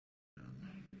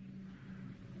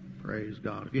Praise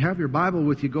God. If you have your Bible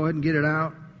with you, go ahead and get it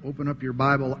out. Open up your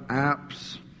Bible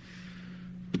apps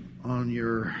on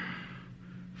your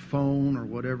phone or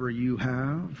whatever you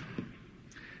have.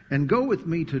 And go with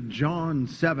me to John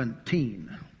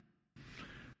 17.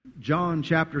 John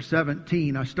chapter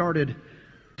 17. I started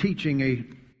teaching a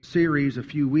series a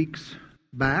few weeks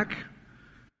back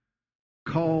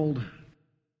called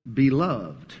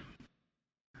Beloved.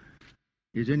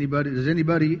 Is anybody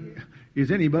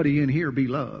in here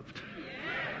beloved?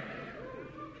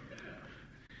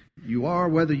 You are,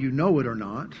 whether you know it or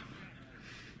not,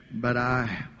 but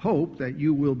I hope that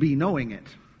you will be knowing it,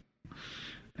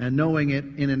 and knowing it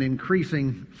in an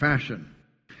increasing fashion.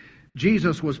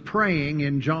 Jesus was praying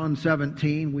in John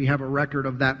 17. We have a record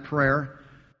of that prayer.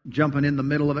 Jumping in the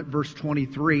middle of it, verse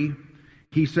 23,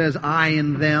 he says, I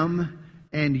in them,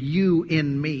 and you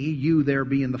in me, you there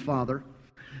being the Father,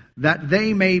 that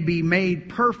they may be made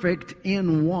perfect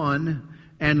in one,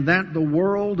 and that the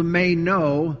world may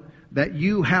know that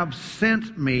you have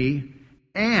sent me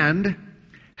and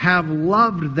have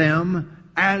loved them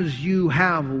as you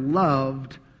have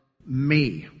loved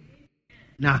me.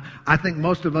 Now, I think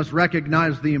most of us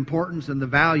recognize the importance and the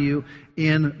value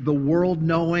in the world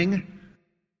knowing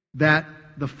that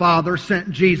the Father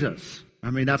sent Jesus.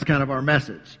 I mean, that's kind of our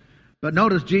message. But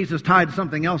notice Jesus tied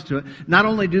something else to it. Not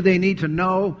only do they need to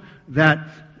know that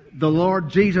the Lord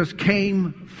Jesus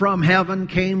came from heaven,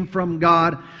 came from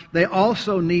God, they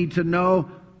also need to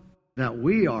know that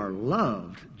we are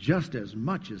loved just as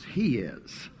much as He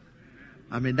is.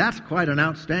 I mean, that's quite an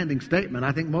outstanding statement.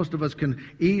 I think most of us can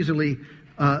easily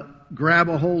grab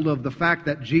a hold of the fact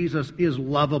that Jesus is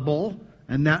lovable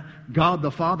and that God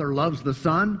the Father loves the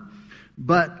Son.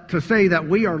 But to say that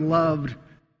we are loved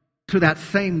to that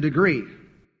same degree,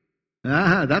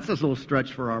 that's a little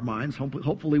stretch for our minds.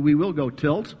 Hopefully we will go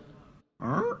tilt.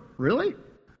 Really?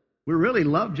 We're really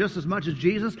loved just as much as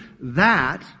Jesus?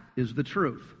 That is the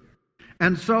truth.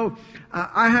 And so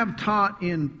I have taught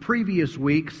in previous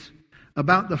weeks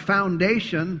about the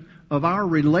foundation of our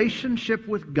relationship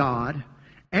with God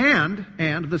and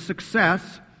the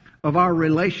success of our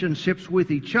relationships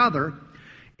with each other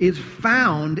is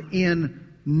found in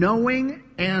knowing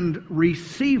and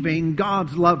receiving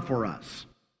God's love for us.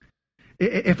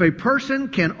 If a person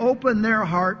can open their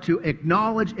heart to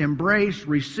acknowledge, embrace,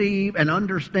 receive, and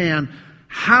understand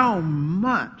how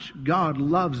much God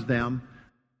loves them,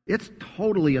 it's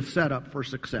totally a setup for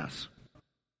success.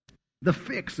 The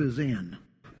fix is in.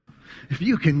 If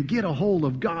you can get a hold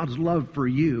of God's love for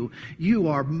you, you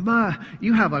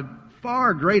have a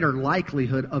far greater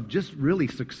likelihood of just really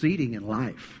succeeding in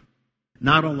life.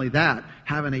 Not only that,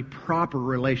 having a proper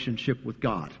relationship with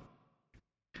God.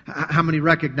 How many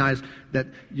recognize that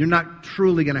you're not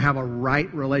truly going to have a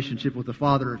right relationship with the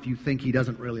Father if you think He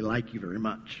doesn't really like you very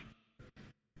much?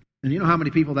 And you know how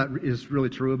many people that is really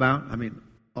true about? I mean,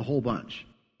 a whole bunch.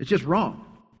 It's just wrong.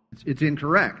 It's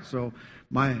incorrect. So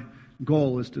my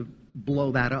goal is to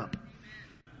blow that up.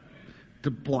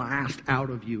 To blast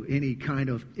out of you any kind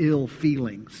of ill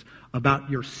feelings about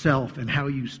yourself and how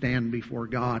you stand before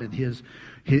God and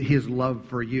His love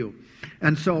for you.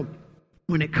 And so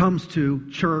when it comes to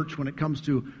church, when it comes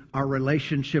to our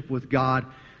relationship with God,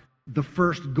 the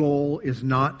first goal is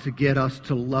not to get us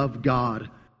to love God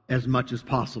as much as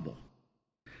possible.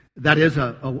 That is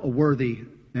a worthy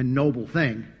and noble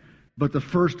thing. But the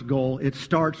first goal, it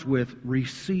starts with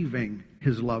receiving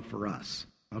His love for us.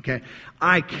 Okay?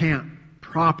 I can't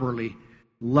properly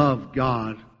love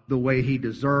God the way He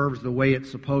deserves, the way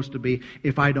it's supposed to be,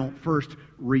 if I don't first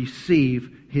receive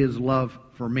His love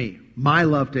for me. My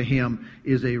love to Him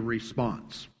is a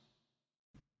response.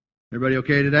 Everybody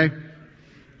okay today?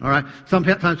 All right.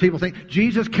 Sometimes people think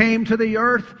Jesus came to the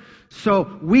earth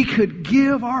so we could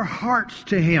give our hearts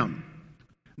to Him.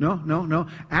 No.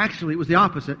 Actually, it was the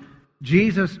opposite.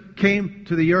 Jesus came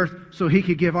to the earth so He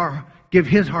could give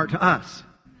His heart to us.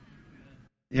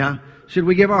 Yeah? Should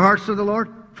we give our hearts to the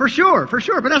Lord? For sure.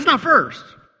 But that's not first.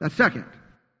 That's second.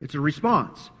 It's a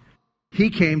response. He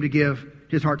came to give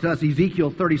His heart to us.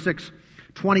 Ezekiel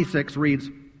 36:26 reads,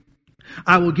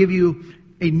 I will give you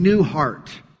a new heart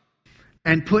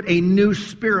and put a new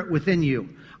spirit within you.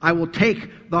 I will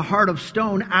take the heart of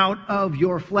stone out of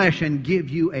your flesh and give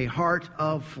you a heart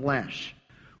of flesh.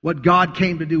 What God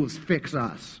came to do was fix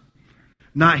us.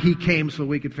 Not He came so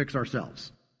we could fix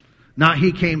ourselves. Not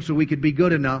He came so we could be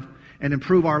good enough and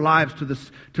improve our lives to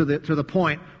the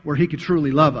point where He could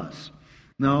truly love us.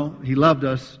 No, He loved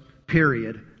us,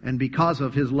 period. And because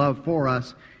of His love for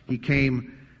us, He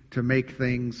came to make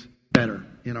things better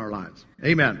in our lives.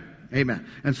 Amen.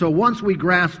 And so once we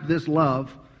grasp this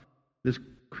love, this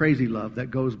crazy love that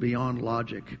goes beyond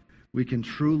logic, we can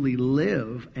truly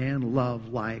live and love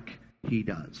like He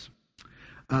does.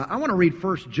 I want to read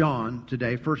 1 John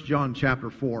today, 1 John chapter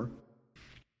 4.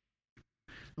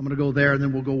 I'm going to go there and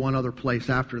then we'll go one other place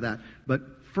after that. But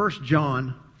 1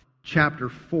 John chapter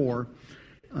 4,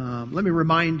 let me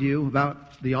remind you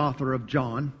about the author of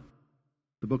John,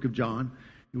 the book of John.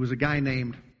 It was a guy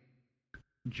named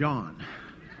John.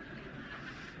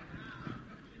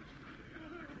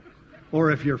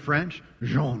 Or if you're French,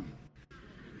 Jean.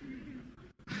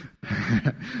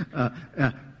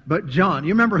 But John,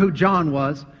 you remember who John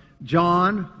was?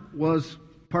 John was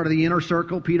part of the inner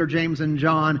circle, Peter, James, and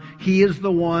John. He is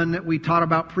the one that we taught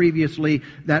about previously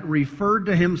that referred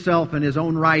to himself in his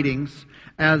own writings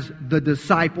as the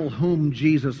disciple whom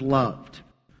Jesus loved.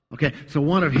 Okay, so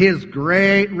one of his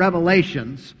great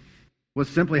revelations was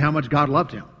simply how much God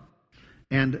loved him.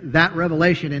 And that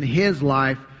revelation in his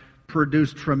life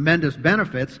produced tremendous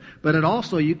benefits, but it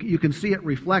also, you can see it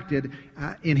reflected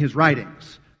in his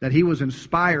writings, that he was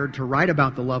inspired to write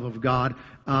about the love of God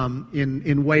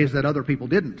in ways that other people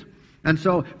didn't. And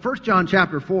so, 1 John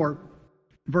chapter 4,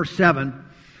 verse 7,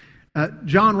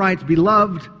 John writes,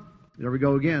 Beloved, there we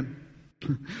go again,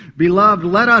 Beloved,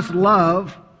 let us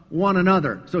love one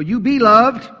another. So you be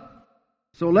loved,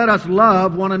 so let us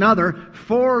love one another,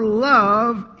 for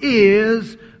love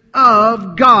is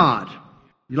of God.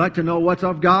 You like to know what's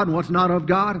of God and what's not of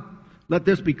God? Let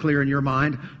this be clear in your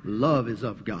mind. Love is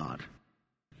of God.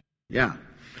 Yeah.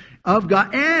 Of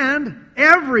God. And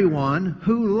everyone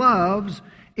who loves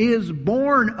is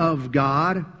born of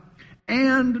God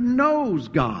and knows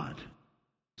God.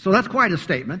 So that's quite a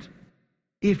statement.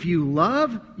 If you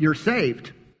love, you're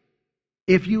saved.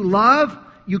 If you love,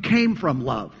 you came from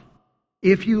love.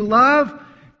 If you love,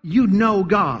 you know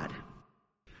God.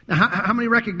 Now, how many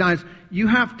recognize you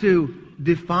have to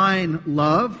define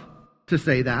love to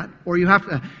say that, or you have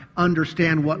to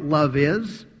understand what love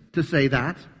is to say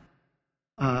that?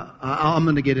 I'm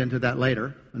going to get into that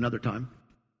later, another time.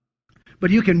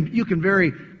 But you can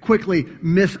very quickly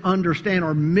misunderstand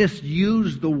or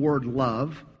misuse the word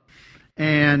love,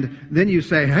 and then you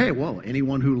say, hey, well,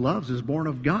 anyone who loves is born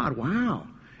of God. Wow.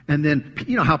 And then,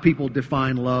 you know how people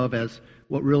define love as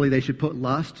what really they should put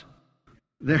lust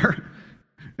there?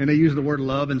 And they use the word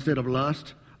love instead of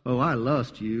lust. Oh, I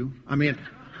lust you. I mean,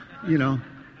 you know.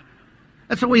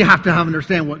 And so we have to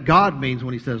understand what God means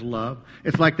when He says love.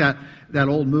 It's like that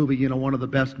old movie, you know, one of the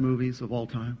best movies of all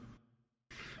time.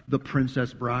 The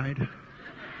Princess Bride.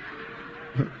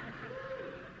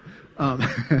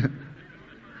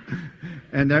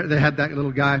 And they had that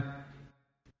little guy.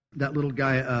 That little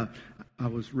guy, I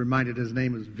was reminded his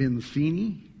name is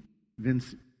Vincini.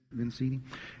 Vincini.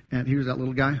 And he was that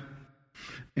little guy.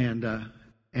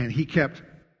 And he kept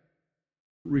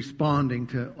responding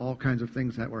to all kinds of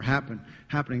things that were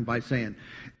happening by saying,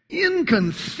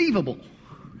 inconceivable.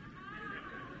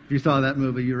 If you saw that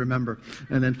movie, you remember.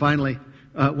 And then finally,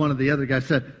 one of the other guys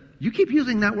said, you keep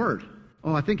using that word.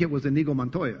 Oh, I think it was Inigo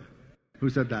Montoya who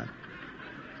said that.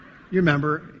 You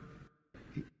remember,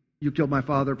 you killed my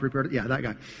father, prepared it. Yeah, that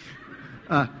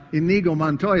guy. Inigo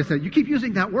Montoya said, you keep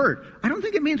using that word. I don't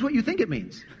think it means what you think it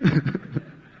means.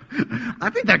 I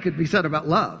think that could be said about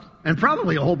love, and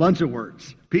probably a whole bunch of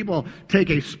words. People take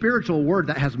a spiritual word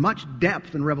that has much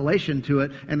depth and revelation to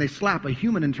it, and they slap a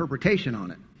human interpretation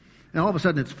on it. And all of a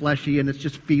sudden it's fleshy, and it's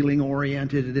just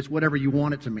feeling-oriented, and it's whatever you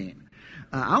want it to mean.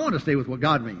 I want to stay with what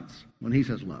God means when He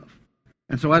says love.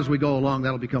 And so as we go along,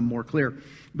 that'll become more clear.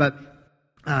 But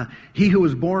he who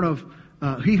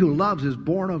loves is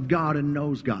born of God and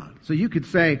knows God. So you could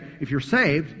say, if you're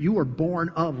saved, you were born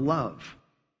of love.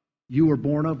 You were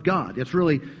born of God. It's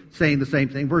really saying the same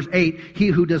thing. Verse 8, he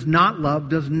who does not love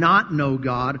does not know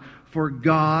God, for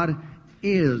God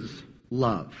is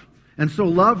love. And so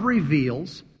love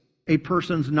reveals a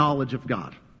person's knowledge of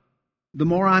God. The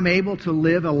more I'm able to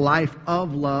live a life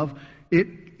of love, it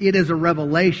is a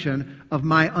revelation of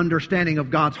my understanding of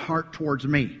God's heart towards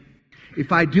me.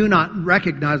 If I do not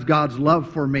recognize God's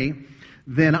love for me,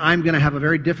 then I'm going to have a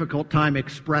very difficult time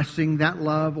expressing that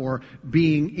love or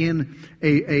being in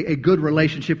a good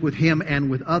relationship with Him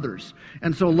and with others.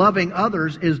 And so loving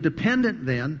others is dependent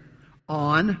then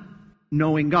on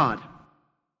knowing God.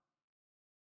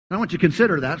 I want you to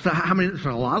consider that. So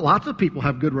lots of people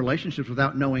have good relationships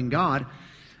without knowing God,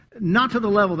 not to the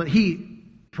level that He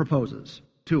proposes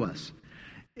to us.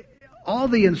 All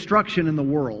the instruction in the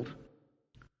world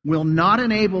will not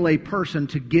enable a person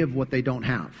to give what they don't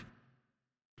have.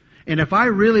 And if I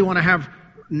really want to have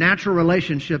natural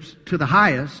relationships to the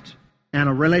highest and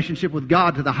a relationship with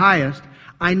God to the highest,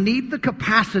 I need the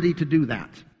capacity to do that.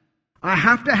 I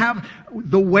have to have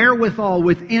the wherewithal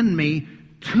within me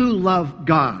to love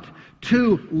God,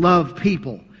 to love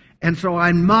people. And so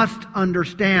I must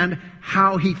understand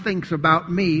how He thinks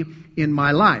about me in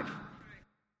my life.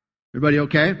 Everybody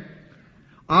okay?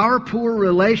 Our poor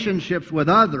relationships with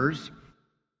others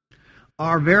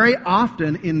are very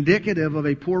often indicative of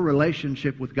a poor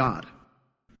relationship with God.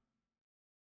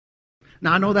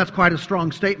 Now, I know that's quite a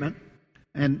strong statement,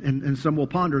 and some will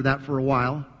ponder that for a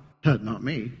while. Not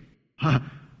me. I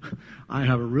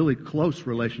have a really close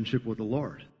relationship with the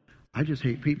Lord. I just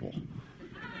hate people.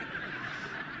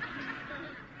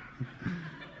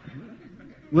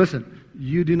 Listen,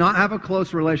 you do not have a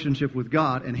close relationship with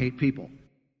God and hate people.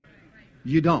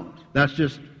 You don't. That's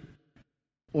just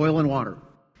oil and water.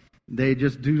 They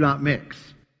just do not mix.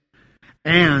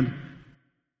 And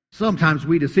sometimes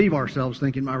we deceive ourselves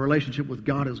thinking my relationship with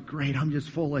God is great. I'm just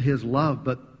full of His love,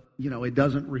 but it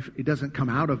doesn't come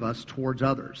out of us towards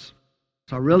others.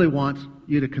 So I really want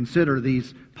you to consider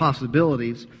these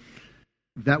possibilities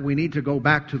that we need to go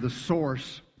back to the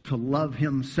source to love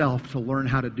Himself, to learn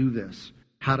how to do this,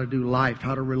 how to do life,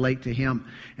 how to relate to Him,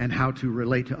 and how to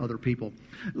relate to other people.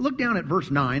 Look down at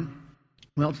verse 9.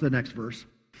 Well, it's the next verse.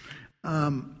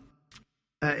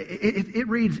 It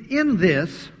reads, "In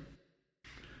this,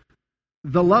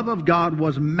 the love of God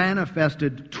was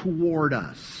manifested toward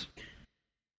us."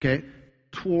 Okay?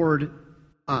 Toward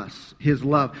us, His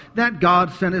love. That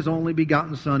God sent His only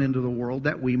begotten Son into the world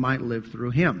that we might live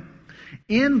through Him.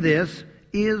 In this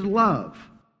is love.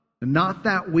 Not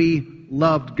that we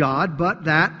loved God, but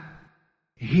that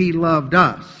He loved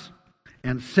us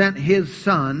and sent His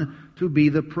Son to be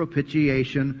the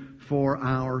propitiation for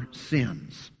our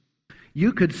sins.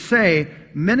 You could say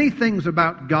many things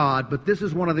about God, but this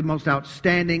is one of the most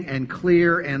outstanding and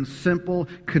clear and simple,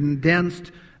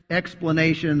 condensed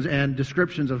explanations and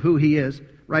descriptions of who He is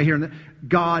right here.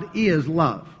 God is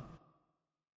love.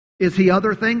 Is He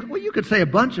other things? Well, you could say a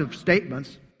bunch of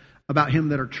statements about Him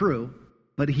that are true,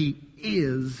 but He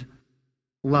is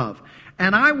love.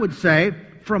 And I would say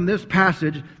from this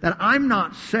passage that I'm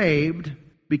not saved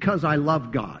because I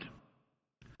love God.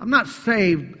 I'm not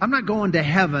saved. I'm not going to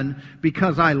heaven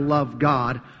because I love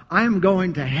God. I'm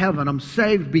going to heaven. I'm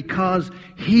saved because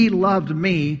He loved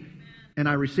me and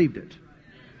I received it.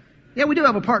 Yeah, we do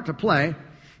have a part to play,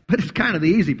 but it's kind of the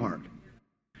easy part.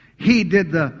 He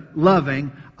did the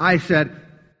loving. I said,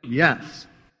 yes.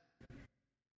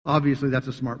 Obviously, that's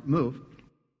a smart move.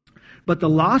 But the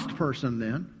lost person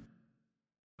then,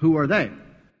 who are they?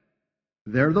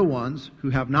 They're the ones who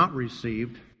have not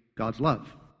received God's love.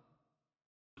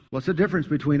 What's the difference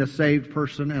between a saved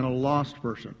person and a lost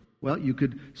person? Well, you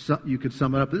could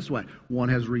sum it up this way. One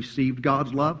has received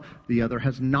God's love. The other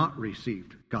has not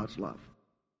received God's love.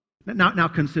 Now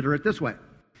consider it this way.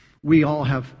 We all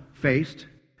have faced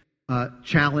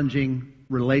challenging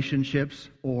relationships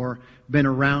or been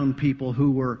around people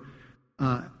who were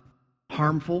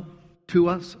harmful to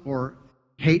us or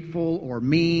hateful or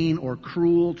mean or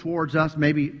cruel towards us.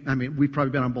 We've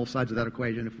probably been on both sides of that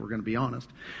equation if we're going to be honest.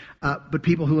 But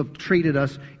people who have treated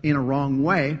us in a wrong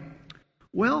way,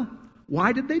 well,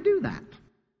 why did they do that?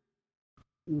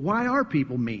 Why are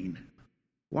people mean?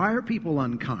 Why are people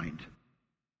unkind?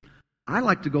 I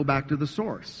like to go back to the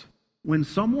source. When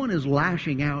someone is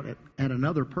lashing out at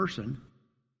another person,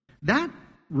 that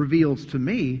reveals to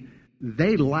me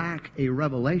they lack a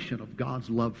revelation of God's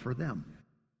love for them.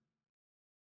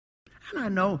 And I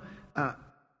know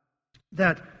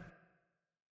that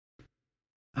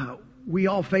we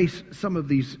all face some of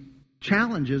these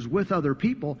challenges with other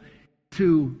people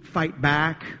to fight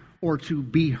back or to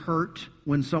be hurt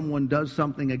when someone does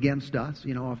something against us.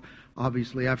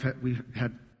 Obviously we've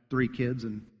had 3 kids,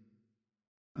 and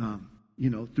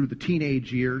through the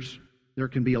teenage years there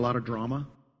can be a lot of drama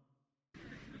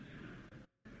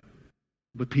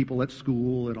with people at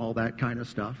school and all that kind of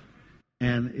stuff.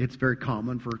 And it's very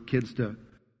common for kids to,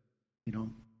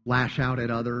 lash out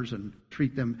at others and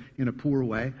treat them in a poor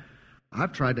way.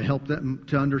 I've tried to help them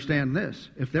to understand this.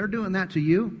 If they're doing that to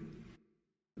you,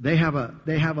 they have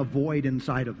a void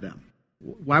inside of them.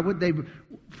 Why would they,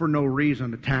 for no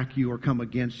reason, attack you or come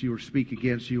against you or speak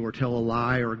against you or tell a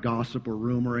lie or gossip or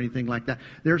rumor or anything like that?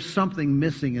 There's something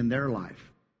missing in their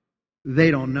life.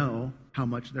 They don't know how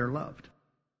much they're loved.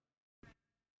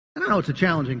 And I know it's a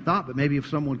challenging thought, but maybe if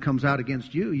someone comes out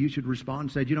against you, you should respond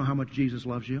and say, do you know how much Jesus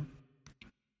loves you?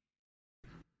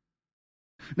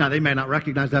 Now, they may not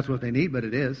recognize that's what they need, but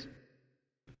it is.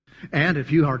 And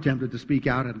if you are tempted to speak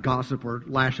out and gossip or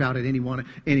lash out at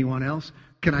anyone else,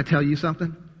 can I tell you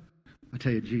something? I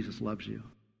tell you, Jesus loves you.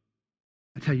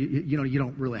 I tell you, you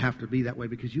don't really have to be that way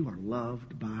because you are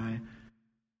loved by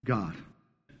God.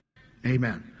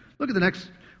 Amen. Look at the next.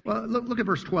 Well, look at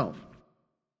verse 12.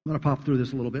 I'm going to pop through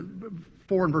this a little bit.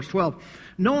 4 and verse 12.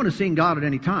 No one has seen God at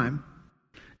any time.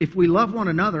 If we love one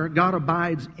another, God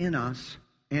abides in us,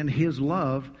 and His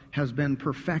love has been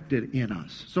perfected in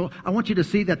us. So I want you to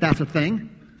see that that's a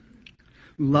thing.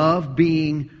 Love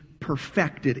being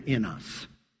perfected in us.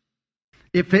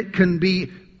 If it can be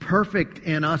perfect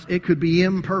in us, it could be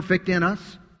imperfect in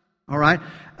us. All right?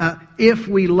 If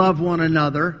we love one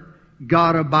another,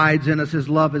 God abides in us. His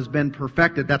love has been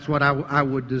perfected. That's what I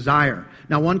would desire.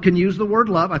 Now, one can use the word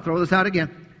love. I throw this out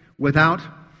again. Without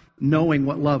knowing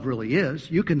what love really is.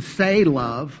 You can say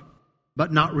love,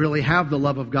 but not really have the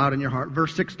love of God in your heart.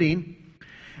 Verse 16.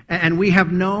 And we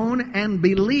have known and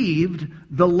believed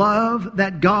the love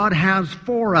that God has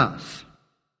for us.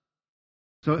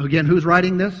 So again, who's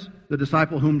writing this? The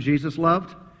disciple whom Jesus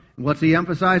loved. And what's he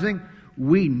emphasizing?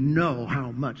 We know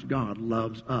how much God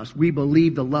loves us. We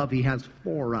believe the love He has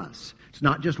for us. It's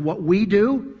not just what we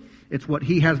do, it's what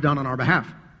He has done on our behalf.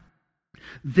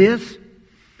 This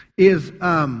is,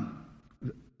 I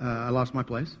lost my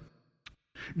place.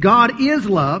 God is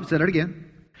love, said it again.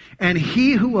 And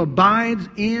he who abides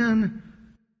in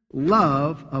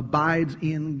love abides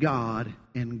in God,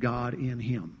 and God in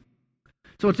him.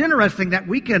 So it's interesting that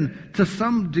we can, to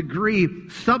some degree,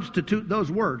 substitute those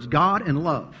words, God and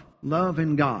love. Love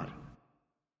and God.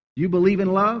 Do you believe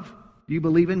in love? Do you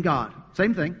believe in God?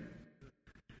 Same thing.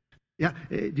 Yeah.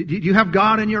 Do you have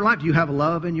God in your life? Do you have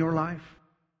love in your life?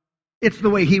 It's the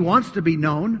way He wants to be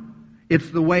known. It's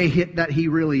the way that He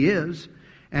really is.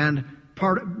 And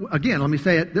again, let me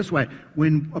say it this way.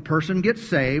 When a person gets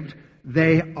saved,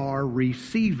 they are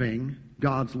receiving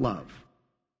God's love.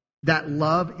 That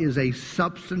love is a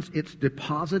substance. It's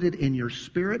deposited in your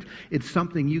spirit. It's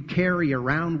something you carry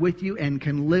around with you and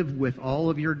can live with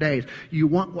all of your days. You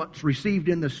want what's received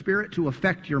in the spirit to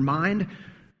affect your mind.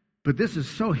 But this is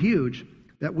so huge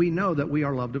that we know that we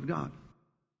are loved of God.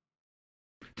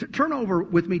 Turn over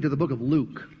with me to the book of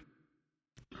Luke.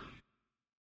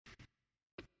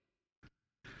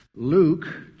 Luke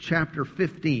chapter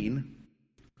 15.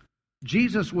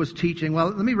 Jesus was teaching. Well,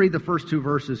 let me read the first 2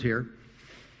 verses here.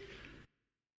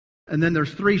 And then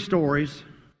there's 3 stories.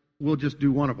 We'll just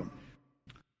do one of them.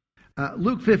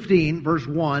 Luke 15, verse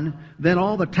 1. Then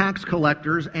all the tax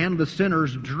collectors and the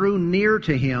sinners drew near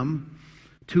to Him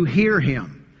to hear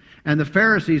Him. And the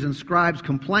Pharisees and scribes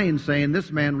complained, saying,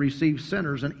 this man receives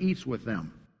sinners and eats with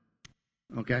them.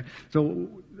 Okay? So,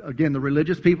 again, the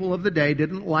religious people of the day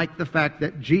didn't like the fact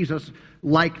that Jesus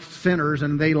liked sinners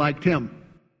and they liked Him.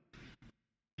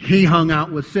 He hung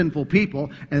out with sinful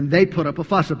people and they put up a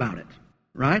fuss about it.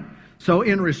 Right? So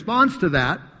in response to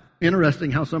that,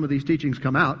 interesting how some of these teachings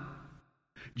come out,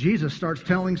 Jesus starts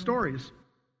telling stories.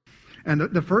 And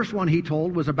the first one He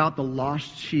told was about the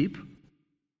lost sheep.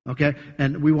 Okay?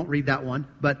 And we won't read that one.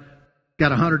 But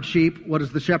got 100 sheep. What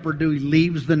does the shepherd do? He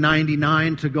leaves the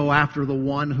 99 to go after the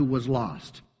one who was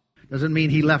lost. Doesn't mean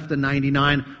He left the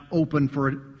 99 open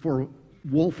for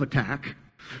wolf attack.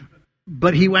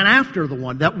 But He went after the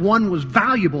one. That one was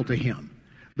valuable to Him.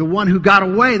 The one who got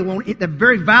away, the one that's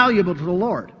very valuable to the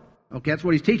Lord. Okay, that's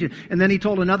what He's teaching. And then He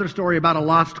told another story about a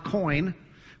lost coin,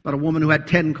 about a woman who had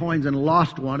 10 coins and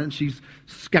lost one, and she's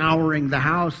scouring the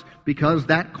house because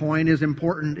that coin is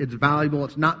important, it's valuable.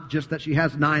 It's not just that she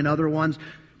has 9 other ones.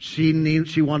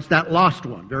 She wants that lost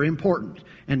one. Very important.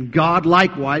 And God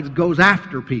likewise goes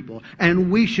after people. And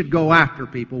we should go after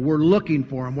people. We're looking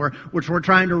for them. We're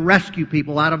trying to rescue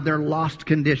people out of their lost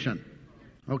condition.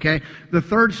 Okay? The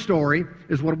third story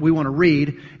is what we want to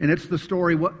read, and it's the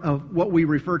story of what we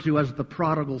refer to as the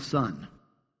prodigal son.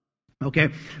 Okay?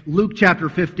 Luke chapter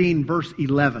 15, verse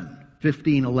 11.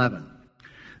 15:11.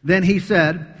 Then He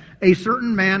said, a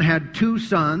certain man had 2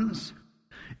 sons,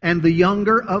 and the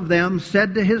younger of them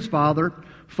said to his father,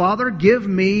 Father, give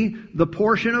me the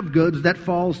portion of goods that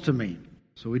falls to me.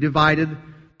 So he divided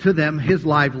to them his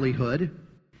livelihood.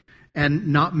 And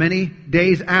not many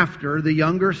days after, the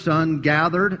younger son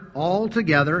gathered all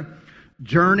together,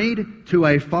 journeyed to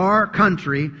a far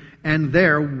country, and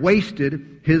there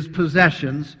wasted his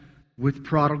possessions with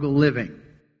prodigal living.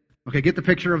 Okay, get the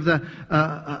picture of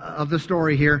the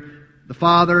story here. The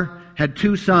father had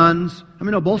 2 sons. I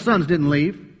mean, no, both sons didn't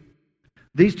leave.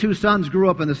 These 2 sons grew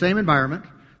up in the same environment.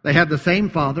 They had the same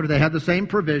father. They had the same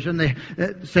provision.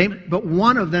 But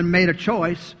one of them made a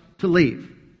choice to leave.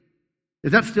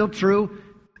 Is that still true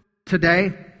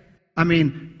today? I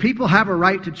mean, people have a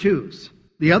right to choose.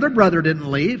 The other brother didn't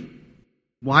leave.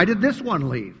 Why did this one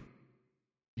leave?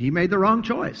 He made the wrong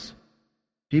choice.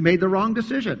 He made the wrong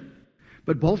decision.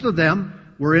 But both of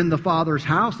them were in the father's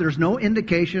house. There's no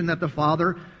indication that the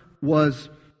father was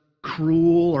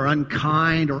cruel or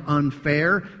unkind or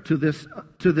unfair to this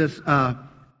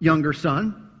younger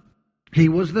son, he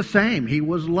was the same. He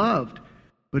was loved,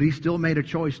 but he still made a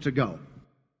choice to go.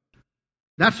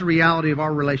 That's the reality of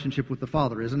our relationship with the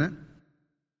Father, isn't it?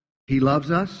 He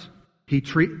loves us.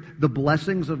 The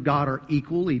blessings of God are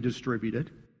equally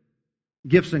distributed.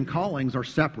 Gifts and callings are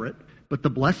separate, but the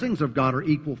blessings of God are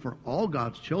equal for all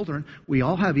God's children. We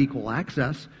all have equal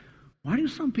access. Why do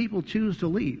some people choose to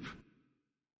leave?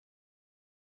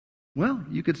 Well,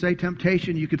 you could say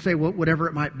temptation, you could say whatever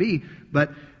it might be,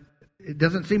 but it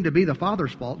doesn't seem to be the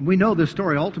Father's fault. We know this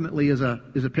story ultimately is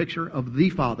a picture of the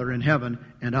Father in heaven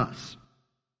and us.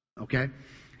 Okay?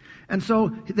 And so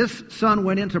this son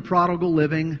went into prodigal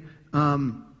living,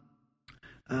 and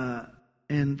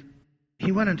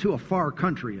he went into a far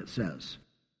country, it says.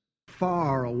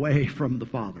 Far away from the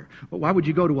Father. Well, why would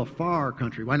you go to a far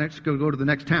country? Why not just go to the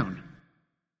next town?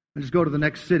 And just go to the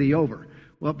next city over?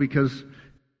 Well, because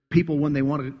people, when they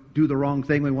want to do the wrong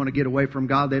thing, they want to get away from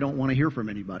God, they don't want to hear from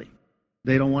anybody.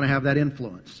 They don't want to have that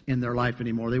influence in their life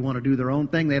anymore. They want to do their own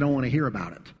thing. They don't want to hear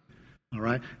about it. All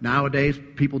right? Nowadays,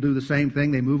 people do the same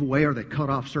thing. They move away or they cut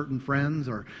off certain friends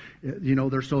or,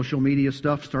 their social media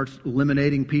stuff starts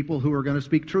eliminating people who are going to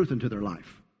speak truth into their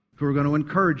life, who are going to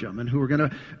encourage them and who are going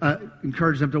to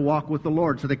encourage them to walk with the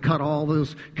Lord. So they cut all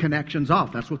those connections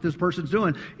off. That's what this person's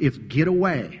doing. It's get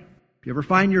away. If you ever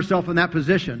find yourself in that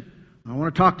position, I don't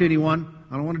want to talk to anyone.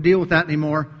 I don't want to deal with that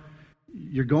anymore.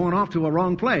 You're going off to a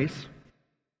wrong place.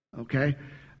 Okay?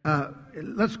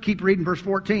 Let's keep reading verse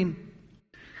 14.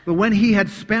 But when he had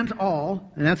spent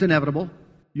all, and that's inevitable,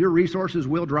 your resources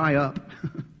will dry up.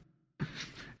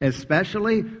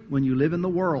 Especially when you live in the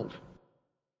world.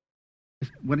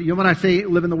 When I say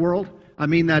live in the world, I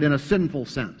mean that in a sinful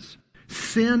sense.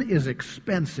 Sin is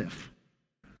expensive.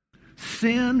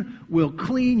 Sin will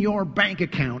clean your bank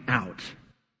account out.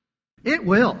 It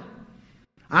will.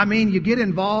 I mean, you get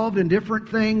involved in different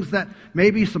things that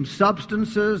maybe some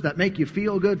substances that make you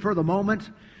feel good for the moment,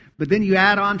 but then you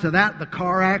add on to that the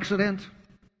car accident,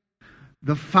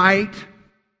 the fight,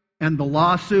 and the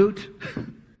lawsuit,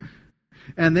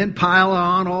 and then pile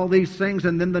on all these things,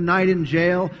 and then the night in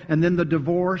jail, and then the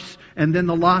divorce, and then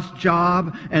the lost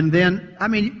job, and then,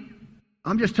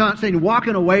 I'm just saying,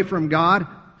 walking away from God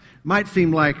might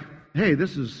seem like, hey,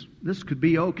 this could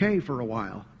be okay for a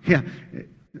while. Yeah,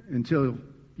 until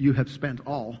you have spent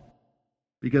all,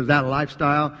 because that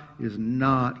lifestyle is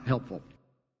not helpful.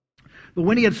 But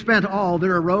when he had spent all,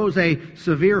 there arose a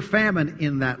severe famine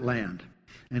in that land,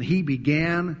 and he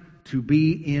began to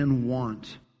be in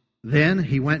want. Then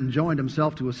he went and joined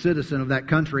himself to a citizen of that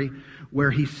country,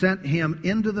 where he sent him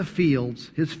into his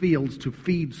fields, to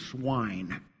feed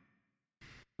swine.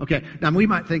 Okay, now we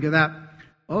might think of that,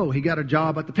 he got a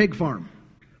job at the pig farm.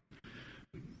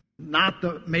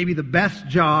 Not maybe the best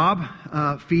job,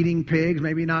 feeding pigs,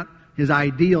 maybe not his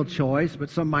ideal choice,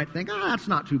 but some might think, that's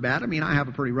not too bad. I have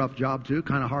a pretty rough job too,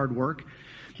 kind of hard work.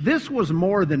 This was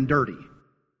more than dirty.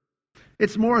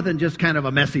 It's more than just kind of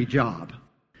a messy job.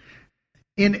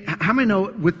 And how many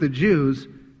know with the Jews,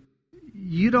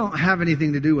 you don't have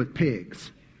anything to do with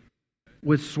pigs,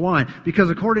 with swine, because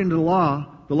according to the law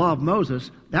of Moses,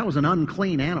 that was an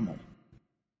unclean animal.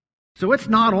 So it's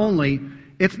not only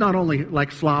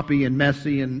like sloppy and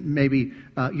messy and maybe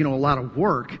a lot of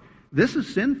work. This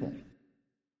is sinful.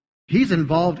 He's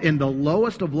involved in the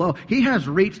lowest of low. He has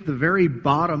reached the very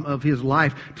bottom of his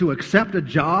life to accept a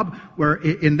job where,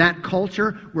 in that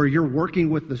culture, where you're working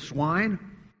with the swine.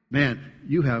 Man,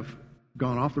 you have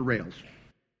gone off the rails.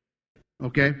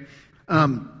 Okay?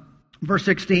 Verse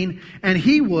 16, and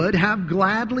he would have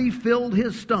gladly filled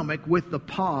his stomach with the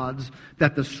pods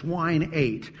that the swine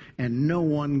ate, and no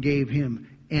one gave him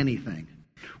anything.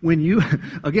 When you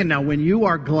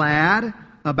are glad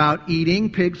about eating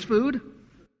pig's food,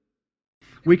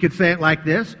 we could say it like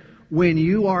this: when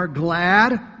you are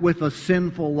glad with a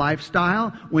sinful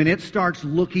lifestyle, when it starts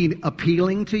looking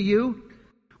appealing to you,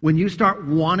 when you start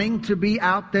wanting to be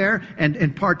out there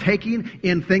and partaking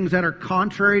in things that are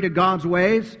contrary to God's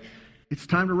ways, it's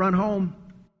time to run home.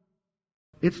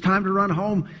 It's time to run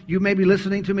home. You may be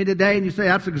listening to me today and you say,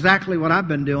 that's exactly what I've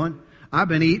been doing. I've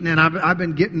been eating and I've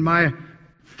been getting my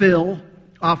fill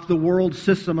off the world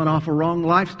system and off a wrong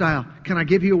lifestyle. Can I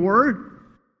give you a word?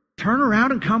 Turn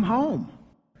around and come home.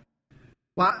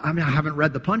 Well, I haven't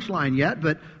read the punchline yet,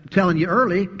 but I'm telling you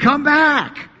early, come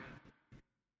back.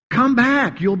 Come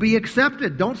back. You'll be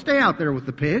accepted. Don't stay out there with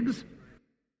the pigs.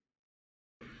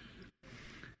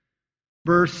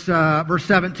 Verse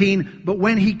 17, but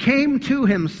when he came to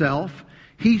himself,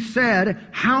 he said,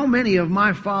 how many of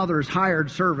my father's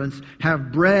hired servants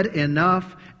have bread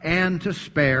enough and to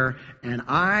spare, and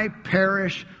I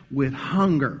perish with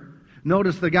hunger?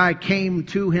 Notice the guy came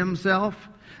to himself.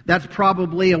 That's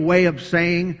probably a way of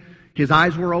saying his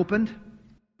eyes were opened.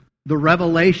 The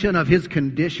revelation of his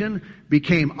condition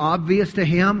became obvious to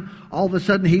him. All of a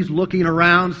sudden he's looking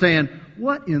around saying,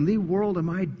 what in the world am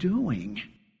I doing?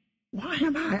 Why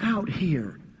am I out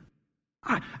here?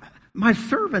 My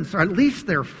servants are, at least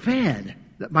they're fed.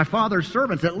 My father's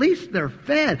servants, at least they're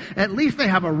fed. At least they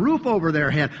have a roof over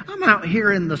their head. I'm out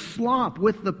here in the slop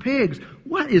with the pigs.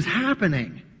 What is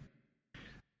happening?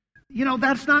 You know,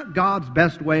 that's not God's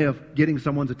best way of getting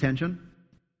someone's attention.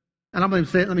 And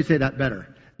let me say that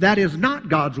better. That is not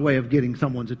God's way of getting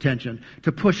someone's attention,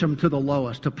 to push them to the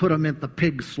lowest, to put them in the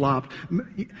pig slop.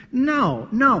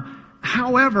 No.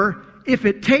 However, if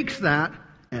it takes that,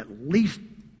 at least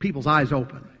people's eyes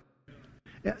open.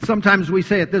 Sometimes we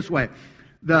say it this way.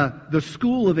 The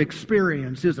school of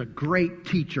experience is a great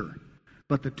teacher,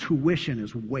 but the tuition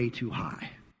is way too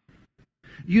high.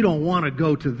 You don't want to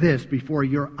go to this before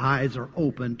your eyes are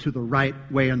open to the right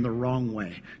way and the wrong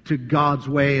way, to God's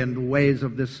way and the ways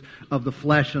of the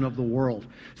flesh and of the world.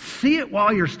 See it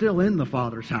while you're still in the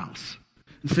Father's house.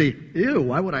 And see, ew,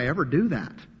 why would I ever do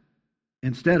that?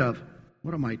 Instead of,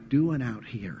 what am I doing out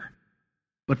here?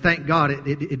 But thank God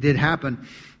it did happen.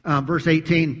 Verse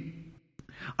 18,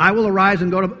 I will arise and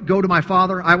go to my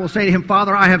father. I will say to him,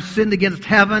 Father, I have sinned against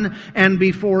heaven and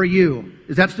before you.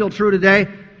 Is that still true today?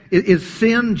 Is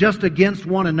sin just against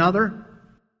one another?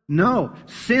 No.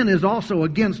 Sin is also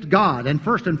against God. And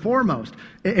first and foremost,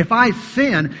 if I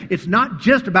sin, it's not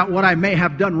just about what I may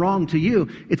have done wrong to you.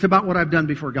 It's about what I've done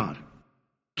before God.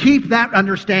 Keep that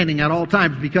understanding at all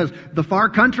times, because the far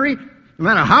country, no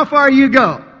matter how far you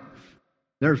go,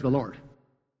 there's the Lord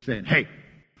saying, hey,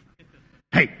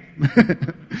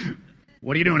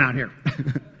 what are you doing out here?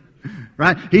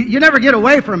 Right? You never get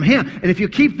away from Him. And if you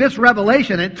keep this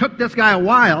revelation, it took this guy a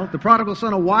while, the prodigal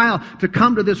son a while, to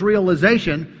come to this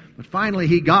realization, but finally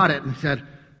he got it and said,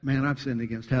 man, I've sinned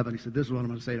against heaven. He said, this is what I'm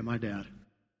going to say to my dad.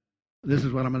 This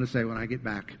is what I'm going to say when I get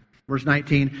back. Verse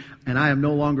 19, and I am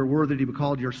no longer worthy to be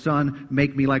called your son.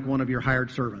 Make me like one of your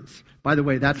hired servants. By the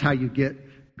way, that's how you get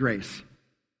grace.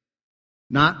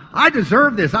 Not, I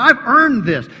deserve this. I've earned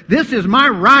this. This is my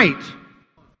right.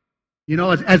 You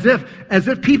know, as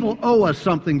if people owe us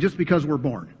something just because we're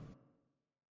born.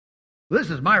 This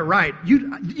is my right.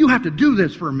 You have to do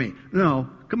this for me. No,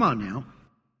 come on now.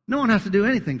 No one has to do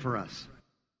anything for us.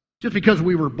 Just because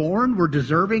we were born, we're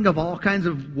deserving of all kinds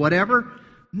of whatever.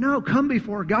 No, come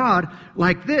before God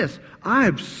like this.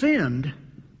 I've sinned,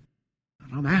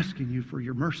 and I'm asking you for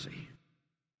your mercy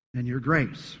and your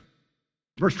grace.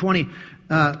 Verse 20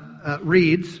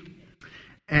 reads,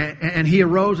 and he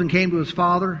arose and came to his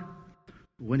father.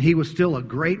 When he was still a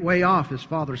great way off, his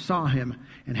father saw him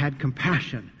and had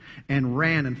compassion and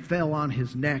ran and fell on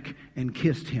his neck and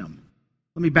kissed him.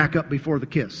 Let me back up before the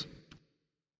kiss.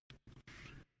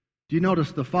 Do you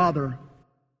notice the father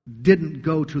didn't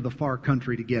go to the far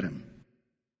country to get him?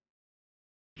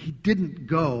 He didn't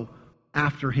go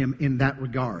after him in that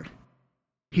regard.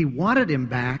 He wanted him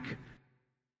back,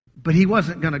 but he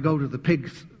wasn't going to go to the pig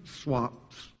swamp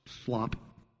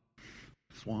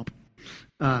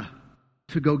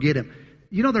to go get him.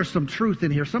 You know, there's some truth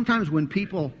in here. Sometimes when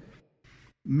people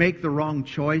make the wrong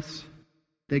choice,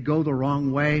 they go the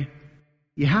wrong way,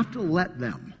 you have to let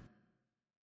them.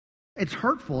 It's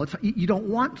hurtful. You don't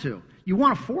want to. You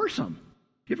want to force them.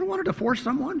 You ever wanted to force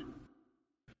someone?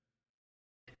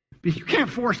 Because you can't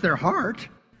force their heart.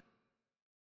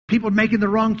 People making the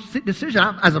wrong decision.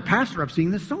 As a pastor, I've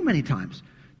seen this so many times.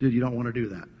 Dude, you don't want to do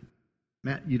that.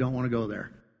 Matt, you don't want to go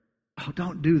there. Oh,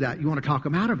 don't do that. You want to talk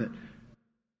them out of it.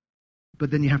 But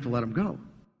then you have to let them go.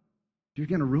 You're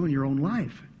going to ruin your own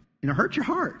life. It hurts your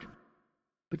heart.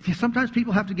 But sometimes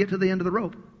people have to get to the end of the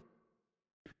rope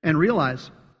and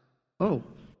realize, oh,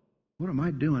 what am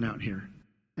I doing out here?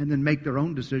 And then make their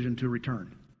own decision to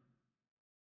return.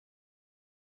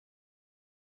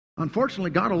 Unfortunately,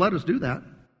 God will let us do that.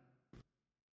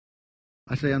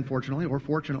 I say unfortunately or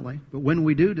fortunately. But when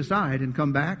we do decide and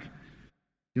come back,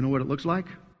 you know what it looks like?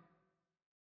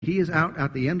 He is out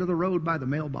at the end of the road by the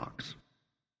mailbox.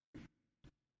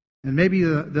 And maybe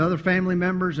the other family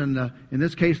members, and in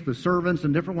this case the servants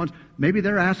and different ones, maybe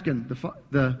they're asking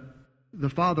the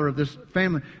father of this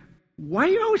family, why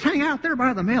do you always hang out there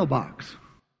by the mailbox?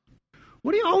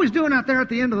 What are you always doing out there at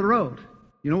the end of the road?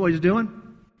 You know what he's doing?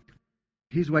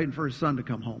 He's waiting for his son to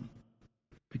come home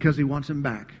because he wants him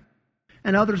back.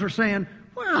 And others are saying,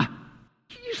 well,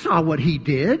 you saw what he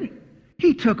did.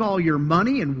 He took all your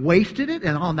money and wasted it,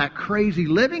 and on that crazy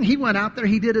living, he went out there,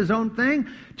 he did his own thing.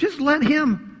 Just let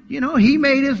him, he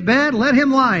made his bed, let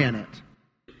him lie in it.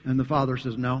 And the father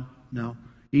says, no,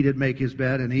 he did make his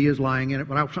bed, and he is lying in it,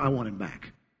 but I want him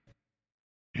back.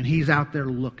 And he's out there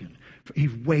looking.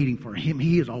 He's waiting for him.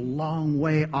 He is a long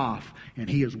way off, and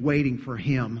he is waiting for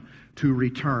him to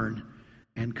return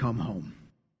and come home.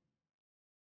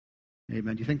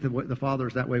 Amen. Do you think the Father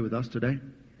is that way with us today?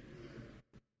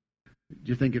 Do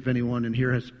you think if anyone in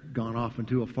here has gone off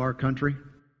into a far country,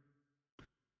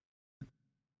 do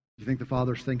you think the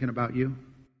Father's thinking about you?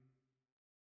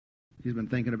 He's been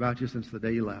thinking about you since the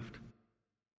day you left,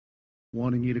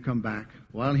 wanting you to come back.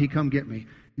 Why don't he come get me?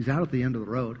 He's out at the end of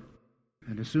the road.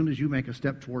 And as soon as you make a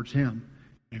step towards him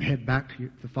and head back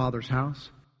to the Father's house,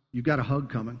 you've got a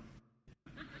hug coming.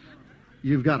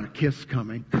 You've got a kiss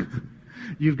coming.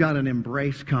 You've got an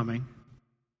embrace coming.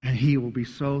 And he will be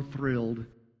so thrilled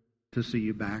to see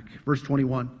you back. Verse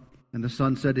 21, and the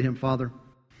son said to him, Father,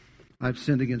 I've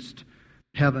sinned against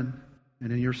heaven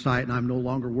and in your sight, and I'm no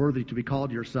longer worthy to be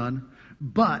called your son.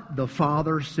 But the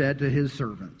father said to his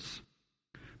servants,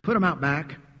 put him out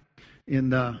back in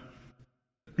the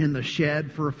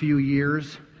shed for a few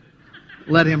years.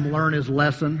 Let him learn his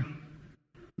lesson.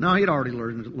 No, he'd already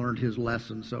learned his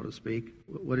lesson, so to speak.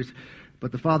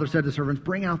 But the father said to the servants,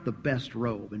 bring out the best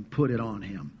robe and put it on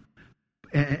him.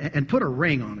 And put a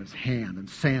ring on his hand and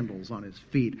sandals on his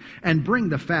feet. And bring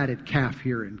the fatted calf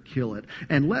here and kill it.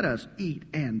 And let us eat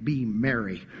and be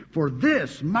merry. For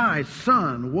this my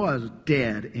son was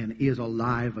dead and is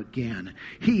alive again.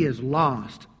 He was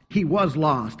lost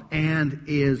and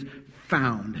is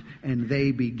found. And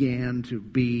they began to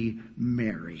be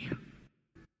merry.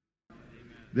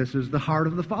 This is the heart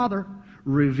of the Father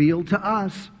revealed to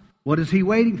us. What is he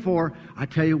waiting for? I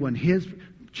tell you, when his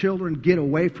children get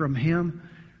away from him,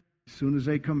 as soon as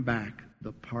they come back,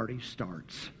 the party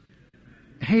starts.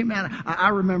 Hey man, I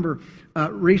remember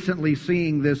recently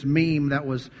seeing this meme that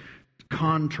was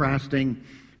contrasting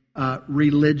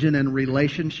religion and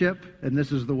relationship, and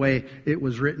this is the way it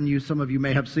was written. Some of you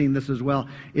may have seen this as well.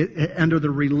 Under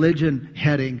the religion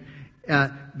heading,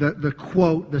 the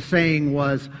quote, the saying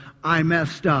was, "I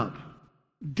messed up.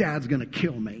 Dad's going to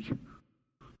kill me."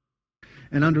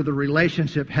 And under the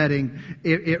relationship heading,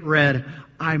 it read,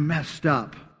 "I messed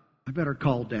up. I better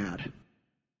call Dad."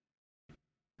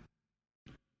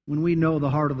 When we know the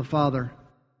heart of the Father,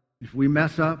 if we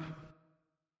mess up,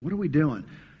 what are we doing?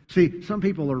 See, some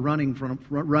people are running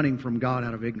from God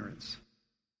out of ignorance.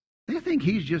 They think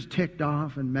he's just ticked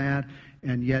off and mad,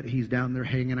 and yet he's down there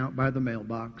hanging out by the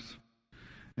mailbox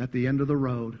at the end of the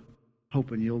road,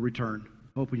 hoping you'll return.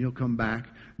 Hoping you'll come back,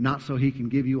 not so he can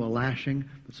give you a lashing,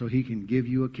 but so he can give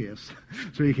you a kiss,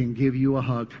 so he can give you a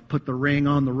hug. Put the ring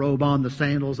on, the robe on, the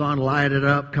sandals on, light it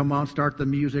up. Come on, start the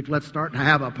music. Let's start to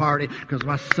have a party, because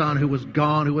my son who was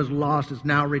gone, who was lost, is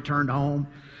now returned home.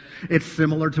 It's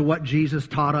similar to what Jesus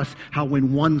taught us, how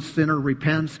when one sinner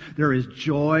repents, there is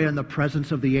joy in the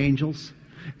presence of the angels.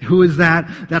 Who is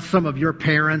that? That's some of your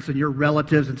parents and your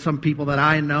relatives and some people that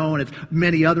I know, and it's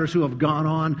many others who have gone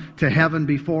on to heaven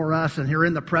before us, and you're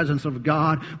in the presence of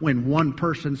God when one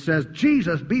person says,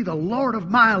 "Jesus, be the Lord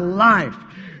of my life."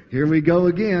 Here we go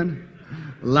again.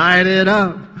 Light it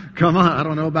up. Come on. I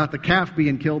don't know about the calf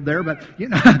being killed there, but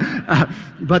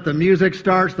but the music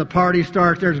starts, the party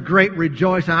starts, there's great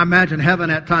rejoicing. I imagine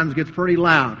heaven at times gets pretty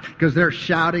loud because they're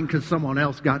shouting because someone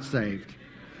else got saved.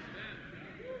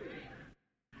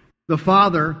 The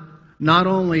Father not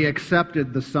only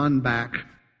accepted the Son back,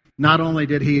 not only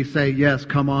did he say, "Yes,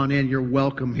 come on in, you're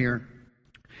welcome here,"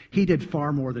 he did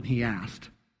far more than he asked.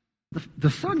 The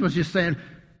Son was just saying,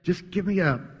 "Just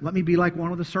let me be like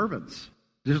one of the servants.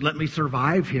 Just let me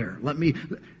survive here.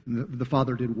 The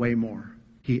Father did way more.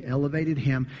 He elevated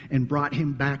him and brought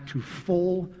him back to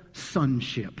full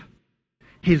sonship.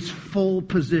 His full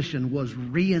position was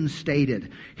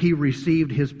reinstated. He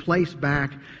received his place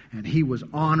back, and he was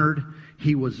honored.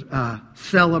 He was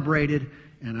celebrated.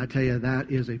 And I tell you,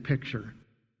 that is a picture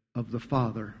of the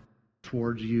Father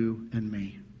towards you and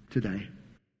me today.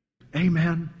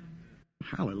 Amen.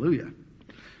 Hallelujah.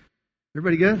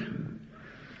 Everybody good?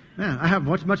 Yeah, I have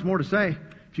much more to say.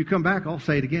 If you come back, I'll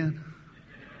say it again.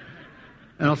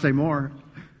 And I'll say more.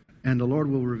 And the Lord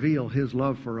will reveal his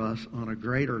love for us on a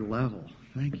greater level.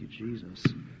 Thank you, Jesus.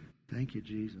 Thank you,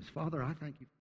 Jesus. Father, I thank you.